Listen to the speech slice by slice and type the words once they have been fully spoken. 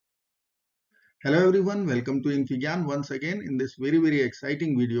Hello everyone, welcome to Infigyan once again in this very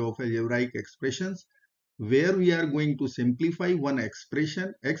exciting video of algebraic expressions where we are going to simplify one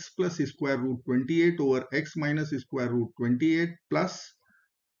expression x plus square root 28 over x minus square root 28 plus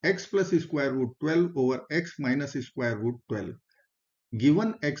x plus square root 12 over x minus square root 12.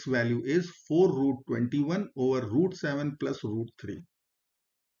 Given x value is 4 root 21 over root 7 plus root 3.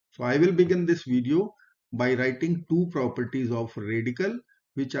 So I will begin this video by writing two properties of radical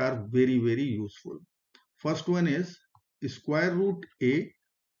which are very useful. First one is square root a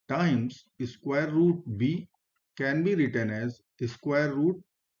times square root b can be written as square root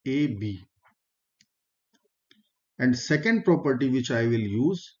ab. And second property which I will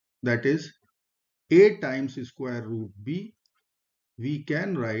use, that is a times square root b, we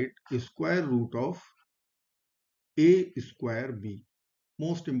can write square root of a square b.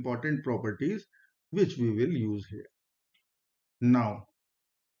 Most important properties which we will use here. Now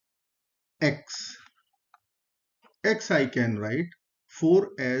x I can write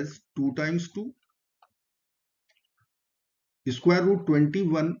 4 as 2 times 2, square root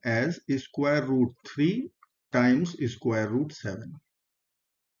 21 as square root 3 times square root 7.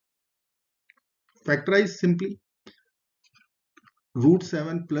 Factorize simply. Root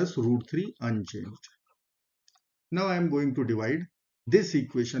 7 plus root 3 unchanged. Now I am going to divide this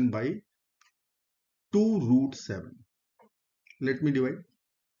equation by 2 root 7. Let me divide.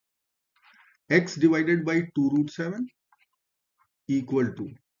 X divided by 2 root 7 equal to,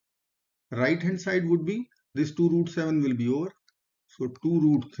 right hand side would be, this 2 root 7 will be over. So 2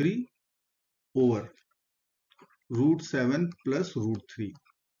 root 3 over root 7 plus root 3.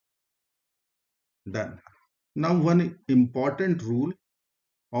 Done. Now one important rule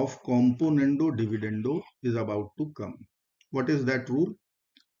of componendo-dividendo is about to come. What is that rule?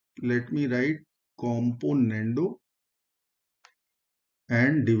 Let me write componendo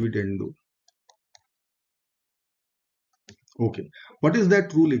and dividendo. Okay, what is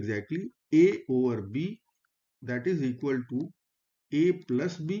that rule exactly? A over B, that is equal to A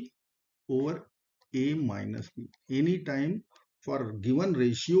plus B over A minus B. Anytime for given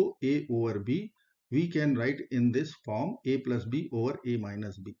ratio A over B, we can write in this form A plus B over A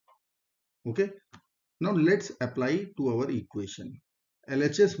minus B. Okay, now let's apply to our equation.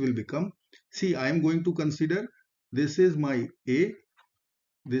 LHS will become, see, I am going to consider this is my A,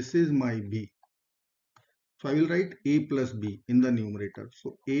 this is my B. So I will write A plus B in the numerator.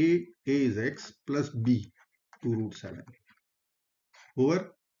 So A is x plus B 2 root 7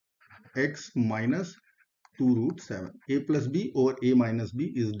 over x minus 2 root 7. A plus B over A minus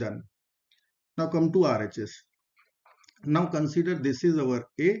B is done. Now come to RHS. Now consider this is our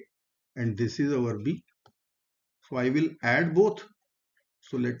A and this is our B. So I will add both.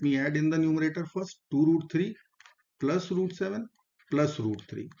 So let me add in the numerator first 2 root 3 plus root 7 plus root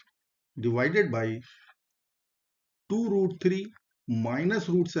 3 divided by 2 root 3 minus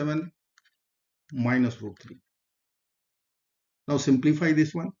root 7 minus root 3. Now simplify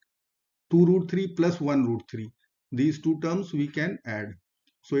this one. 2 root 3 plus 1 root 3. These two terms we can add.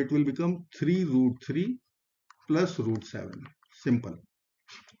 So it will become 3 root 3 plus root 7. Simple.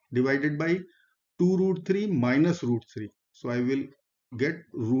 Divided by 2 root 3 minus root 3. So I will get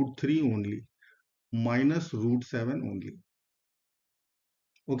root 3 only. Minus root 7 only.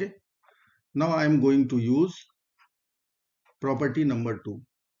 Okay. Now I am going to use property number 2.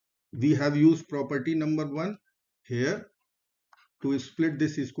 We have used property number 1 here to split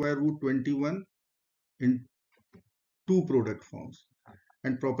this square root 21 in two product forms.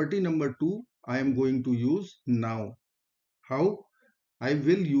 And property number 2 I am going to use now. How? I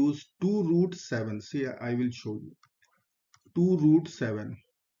will use 2 root 7. See, I will show you. 2 root 7.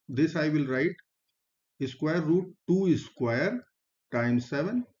 This I will write square root 2 square times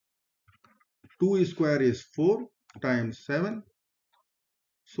 7. 2 square is 4 times 7.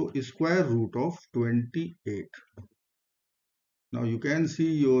 So square root of 28. Now you can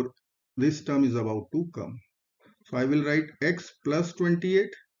see this term is about to come. So I will write x plus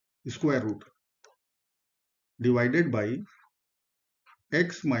 28 square root divided by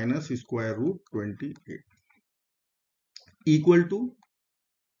x minus square root 28 equal to,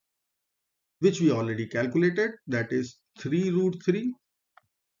 which we already calculated, that is 3 root 3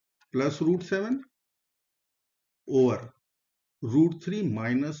 plus root 7 over root 3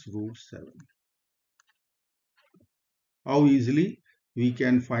 minus root 7. How easily we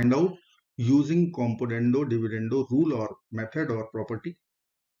can find out using componendo-dividendo rule or method or property.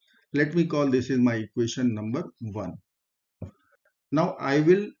 Let me call this is my equation number 1. Now I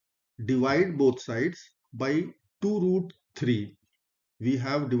will divide both sides by 2 root 3. We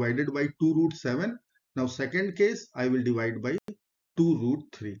have divided by 2 root 7. Now second case I will divide by 2 root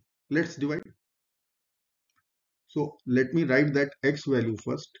 3. Let's divide. So let me write that x value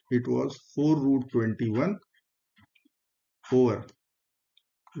first. It was 4 root 21 over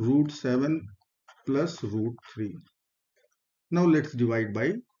root 7 plus root 3. Now let's divide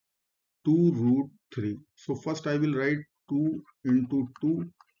by 2 root 3. So first I will write 2 into 2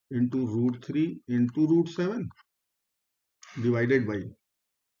 into root 3 into root 7 divided by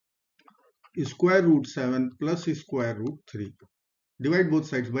square root 7 plus square root 3. Divide both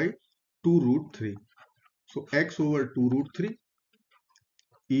sides by 2 root 3. So x over 2 root 3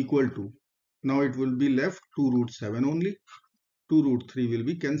 equal to, now it will be left 2 root 7 only. 2 root 3 will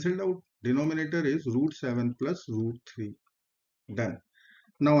be cancelled out. Denominator is root 7 plus root 3. Done.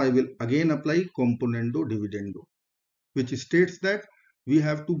 Now I will again apply componendo-dividendo, which states that we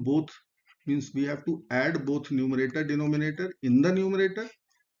have to add both numerator denominator in the numerator,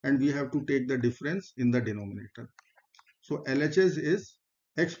 and we have to take the difference in the denominator. So LHS is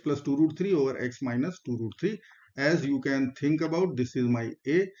x plus 2 root 3 over x minus 2 root 3. As you can think about, this is my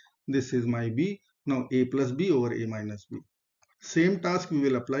a, this is my b. Now a plus b over a minus b. Same task we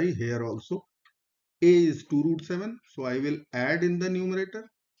will apply here also. A is 2 root 7, so I will add in the numerator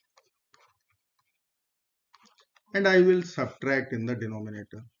and I will subtract in the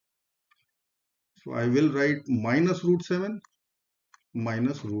denominator. So I will write minus root 7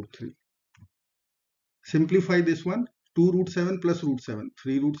 minus root 3. Simplify this one. 2 root 7 plus root 7,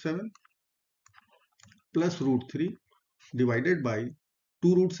 3 root 7 plus root 3 divided by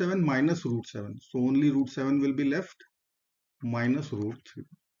 2 root 7 minus root 7. So only root 7 will be left, minus root 3.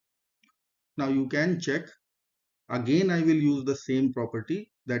 Now you can check. Again I will use the same property,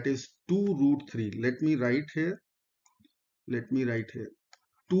 that is 2 root 3. Let me write here.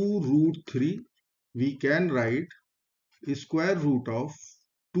 2 root 3, we can write square root of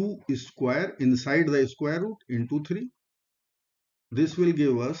 2 square inside the square root into 3. This will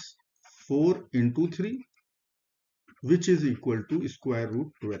give us 4 into 3, which is equal to square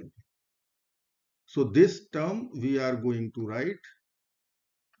root 12. So this term we are going to write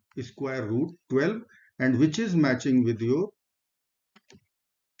square root 12, and which is matching with your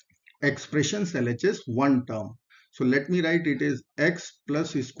expressions LHS one term. So let me write it is x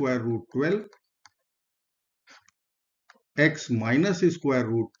plus square root 12, x minus square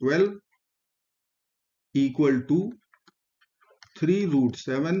root 12 equal to 3 root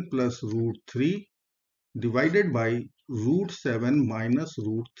 7 plus root 3 divided by root 7 minus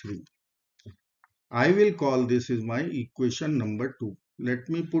root 3. I will call this is my equation number 2. Let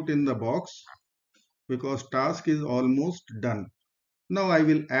me put in the box because task is almost done. Now I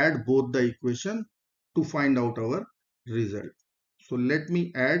will add both the equation to find out our result. So let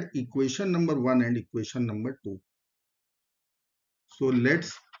me add equation number 1 and equation number 2. So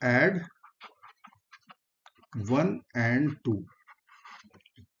let's add 1 and 2.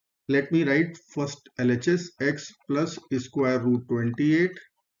 Let me write first LHS x plus square root 28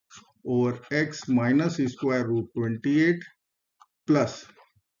 over x minus square root 28 plus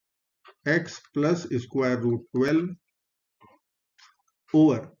x plus square root 12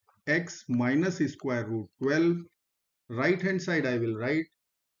 over x minus square root 12. Right hand side I will write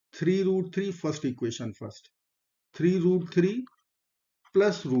 3 root 3 first equation first. 3 root 3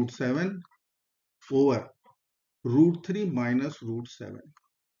 plus root 7 over root 3 minus root 7.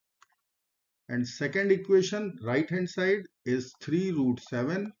 And second equation right hand side is 3 root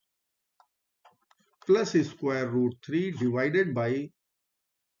 7 plus square root 3 divided by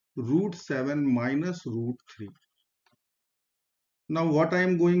root 7 minus root 3. Now what I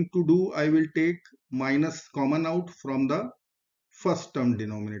am going to do, I will take minus common out from the first term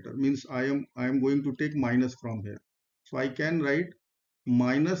denominator, means I am going to take minus from here. So I can write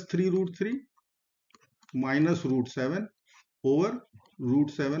minus 3 root 3 minus root 7 over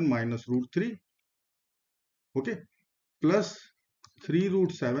root 7 minus root 3, okay, plus 3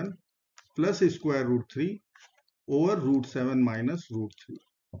 root 7 plus square root 3 over root 7 minus root 3.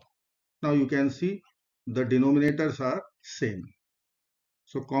 Now you can see the denominators are same.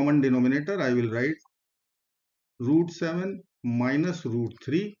 So common denominator I will write root 7 minus root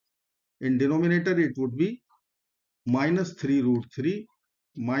 3. In denominator it would be minus 3 root 3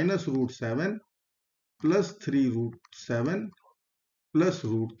 minus root 7 plus 3 root 7 plus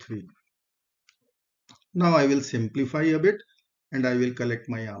root 3. Now I will simplify a bit and I will collect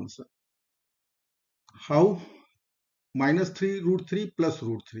my answer. How? Minus 3 root 3 plus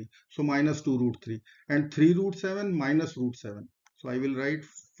root 3. So minus 2 root 3 and 3 root 7 minus root 7. So I will write,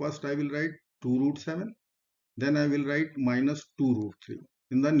 first I will write 2 root 7. Then I will write minus 2 root 3.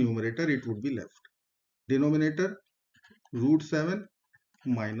 In the numerator it would be left. Denominator root 7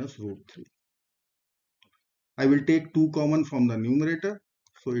 minus root 3. I will take 2 common from the numerator.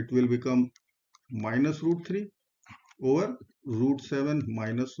 So it will become minus root 3 over root 7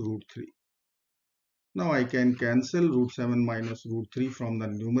 minus root 3. Now I can cancel root 7 minus root 3 from the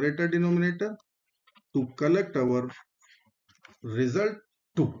numerator denominator to collect our result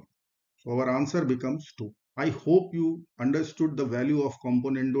 2. So our answer becomes 2. I hope you understood the value of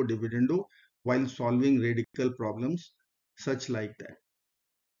componendo-dividendo while solving radical problems such like that.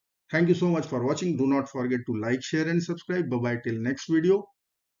 Thank you so much for watching. Do not forget to like, share and subscribe. Bye bye till next video.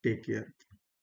 Take care.